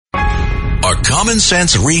A common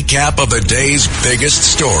sense recap of the day's biggest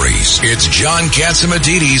stories. It's John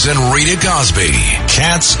Catsimatidis and Rita Cosby.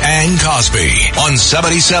 Katz and Cosby on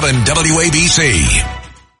 77 WABC.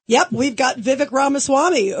 Yep, we've got Vivek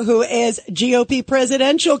Ramaswamy, who is GOP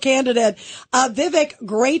presidential candidate. Vivek,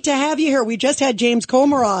 great to have you here. We just had James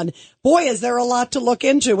Comer on. Boy, is there a lot to look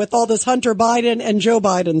into with all this Hunter Biden and Joe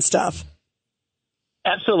Biden stuff.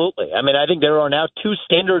 Absolutely. I mean, I think there are now two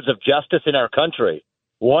standards of justice in our country.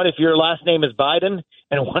 One, if your last name is Biden,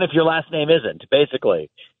 and one, if your last name isn't,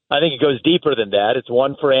 basically. I think it goes deeper than that. It's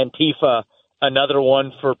one for Antifa, another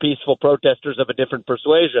one for peaceful protesters of a different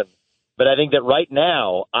persuasion. But I think that right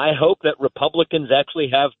now, I hope that Republicans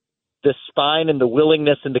actually have the spine and the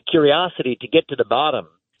willingness and the curiosity to get to the bottom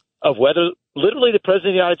of whether literally the president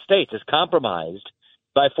of the United States is compromised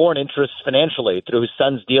by foreign interests financially through his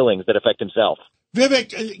son's dealings that affect himself.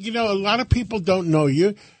 Vivek, you know, a lot of people don't know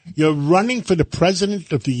you. You're running for the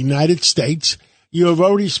president of the United States. You have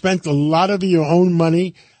already spent a lot of your own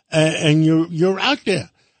money, and you're out there.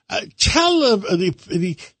 Tell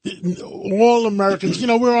all Americans, you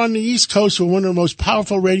know, we're on the East Coast. We're one of the most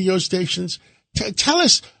powerful radio stations. Tell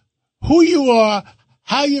us who you are,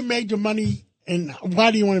 how you made the money, and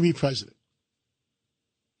why do you want to be president?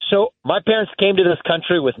 So my parents came to this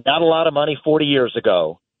country with not a lot of money 40 years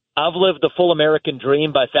ago. I've lived the full American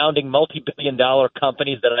dream by founding multi-billion-dollar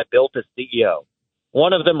companies that I built as CEO.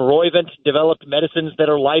 One of them, Roivant, developed medicines that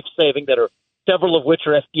are life-saving, that are several of which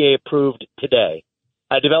are FDA approved today.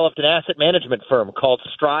 I developed an asset management firm called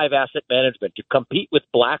Strive Asset Management to compete with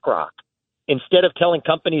BlackRock. Instead of telling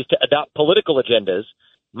companies to adopt political agendas,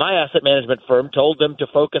 my asset management firm told them to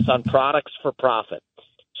focus on products for profit.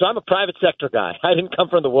 So I'm a private sector guy. I didn't come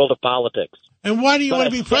from the world of politics. And why do you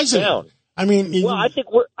want to be president? I mean, well, I think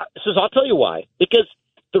I'll tell you why. Because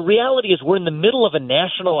the reality is we're in the middle of a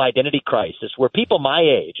national identity crisis where people my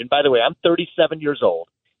age, and by the way, I'm 37 years old.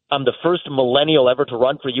 I'm the first millennial ever to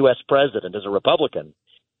run for U.S. president as a Republican.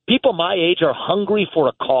 People my age are hungry for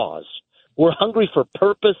a cause. We're hungry for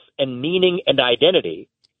purpose and meaning and identity,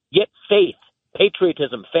 yet faith,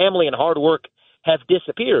 patriotism, family, and hard work have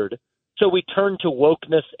disappeared. So we turn to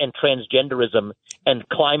wokeness and transgenderism and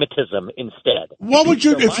climatism instead. What would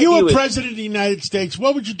you, if you were president of the United States,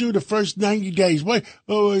 what would you do the first 90 days?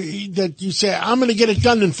 That you say, I'm going to get it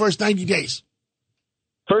done in the first 90 days?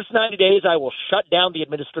 First 90 days, I will shut down the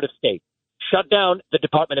administrative state, shut down the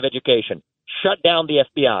Department of Education, shut down the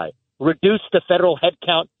FBI, reduce the federal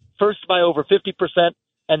headcount first by over 50%,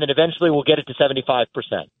 and then eventually we'll get it to 75%.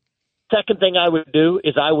 Second thing I would do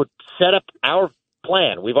is I would set up our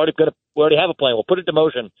plan. We already have a plan. We'll put it into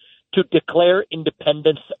motion to declare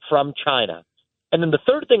independence from China. And then the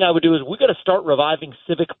third thing I would do is we've got to start reviving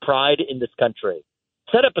civic pride in this country.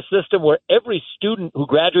 Set up a system where every student who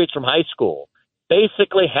graduates from high school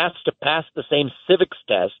basically has to pass the same civics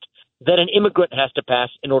test that an immigrant has to pass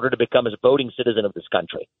in order to become a voting citizen of this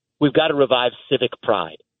country. We've got to revive civic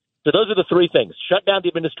pride. So those are the three things. Shut down the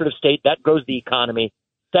administrative state. That grows the economy.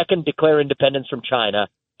 Second, declare independence from China.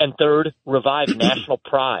 And third, revive national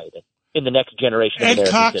pride in the next generation of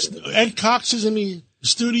American citizens. Ed Cox is in the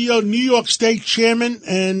studio, New York State chairman.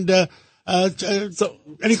 And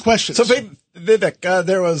any questions? So, Vivek,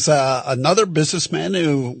 there was another businessman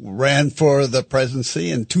who ran for the presidency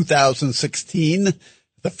in 2016,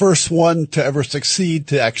 the first one to ever succeed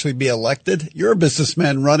to actually be elected. You're a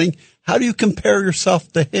businessman running. How do you compare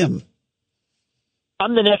yourself to him?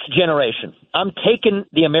 I'm the next generation. I'm taking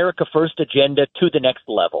the America First agenda to the next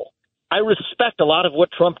level. I respect a lot of what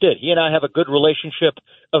Trump did. He and I have a good relationship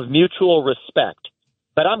of mutual respect.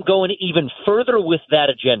 But I'm going even further with that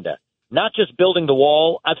agenda. Not just building the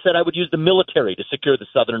wall. I've said I would use the military to secure the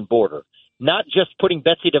southern border. Not just putting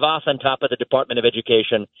Betsy DeVos on top of the Department of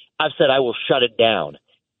Education. I've said I will shut it down.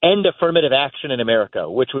 End affirmative action in America,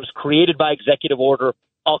 which was created by executive order.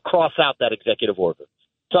 I'll cross out that executive order.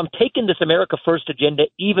 So I'm taking this America First agenda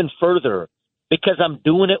even further because I'm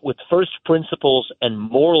doing it with first principles and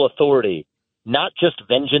moral authority, not just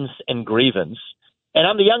vengeance and grievance. And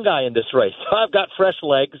I'm the young guy in this race. So I've got fresh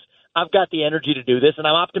legs. I've got the energy to do this, and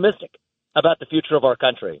I'm optimistic about the future of our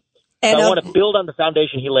country. And so I want to build on the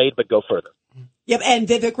foundation he laid, but go further. Yep, and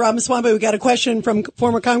Vivek Ramaswamy, we got a question from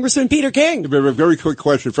former Congressman Peter King. A very quick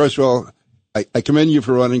question. First of all, I commend you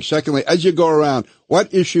for running. Secondly, as you go around,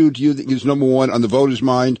 what issue do you think is number one on the voters'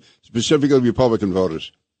 mind, specifically Republican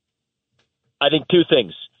voters? I think two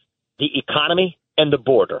things, the economy and the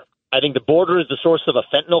border. I think the border is the source of a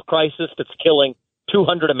fentanyl crisis that's killing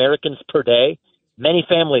 200 Americans per day. Many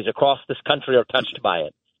families across this country are touched by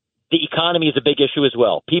it. The economy is a big issue as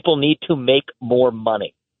well. People need to make more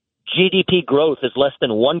money. GDP growth is less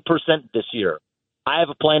than 1% this year. I have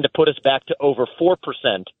a plan to put us back to over 4%,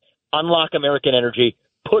 unlock American energy,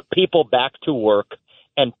 put people back to work,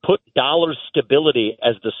 and put dollar stability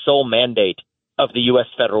as the sole mandate of the U.S.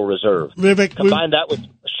 Federal Reserve. Vivek, Combine that with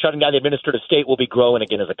shutting down the administrative state, we'll be growing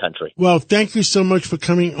again as a country. Well, thank you so much for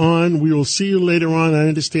coming on. We will see you later on. I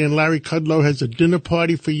understand Larry Kudlow has a dinner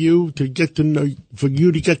party for you to get to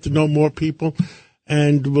know more people.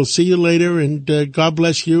 And we'll see you later. And God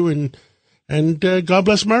bless you. And God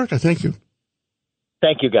bless America. Thank you.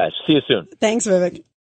 Thank you, guys. See you soon. Thanks, Vivek.